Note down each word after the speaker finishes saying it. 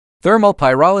Thermal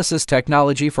pyrolysis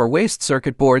technology for waste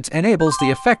circuit boards enables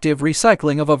the effective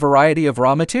recycling of a variety of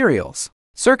raw materials.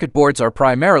 Circuit boards are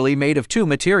primarily made of two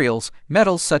materials,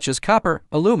 metals such as copper,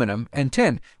 aluminum, and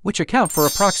tin, which account for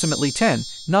approximately 10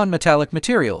 non-metallic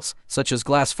materials, such as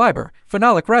glass fiber,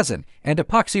 phenolic resin, and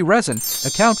epoxy resin,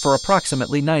 account for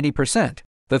approximately 90%.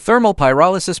 The thermal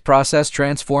pyrolysis process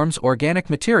transforms organic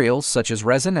materials such as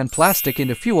resin and plastic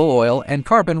into fuel oil and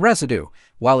carbon residue,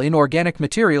 while inorganic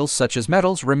materials such as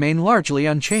metals remain largely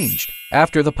unchanged.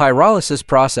 After the pyrolysis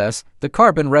process, the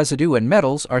carbon residue and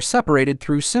metals are separated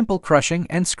through simple crushing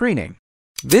and screening.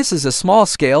 This is a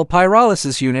small-scale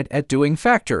pyrolysis unit at Doing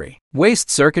factory.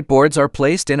 Waste circuit boards are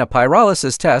placed in a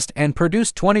pyrolysis test and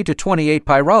produce 20 to 28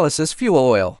 pyrolysis fuel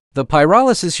oil. The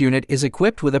pyrolysis unit is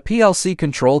equipped with a PLC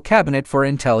control cabinet for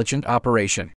intelligent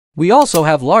operation. We also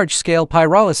have large-scale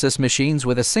pyrolysis machines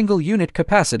with a single unit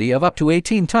capacity of up to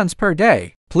 18 tons per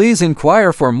day. Please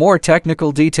inquire for more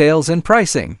technical details and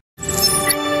pricing.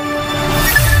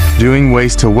 Doing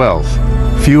waste to wealth.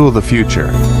 Fuel the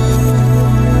future.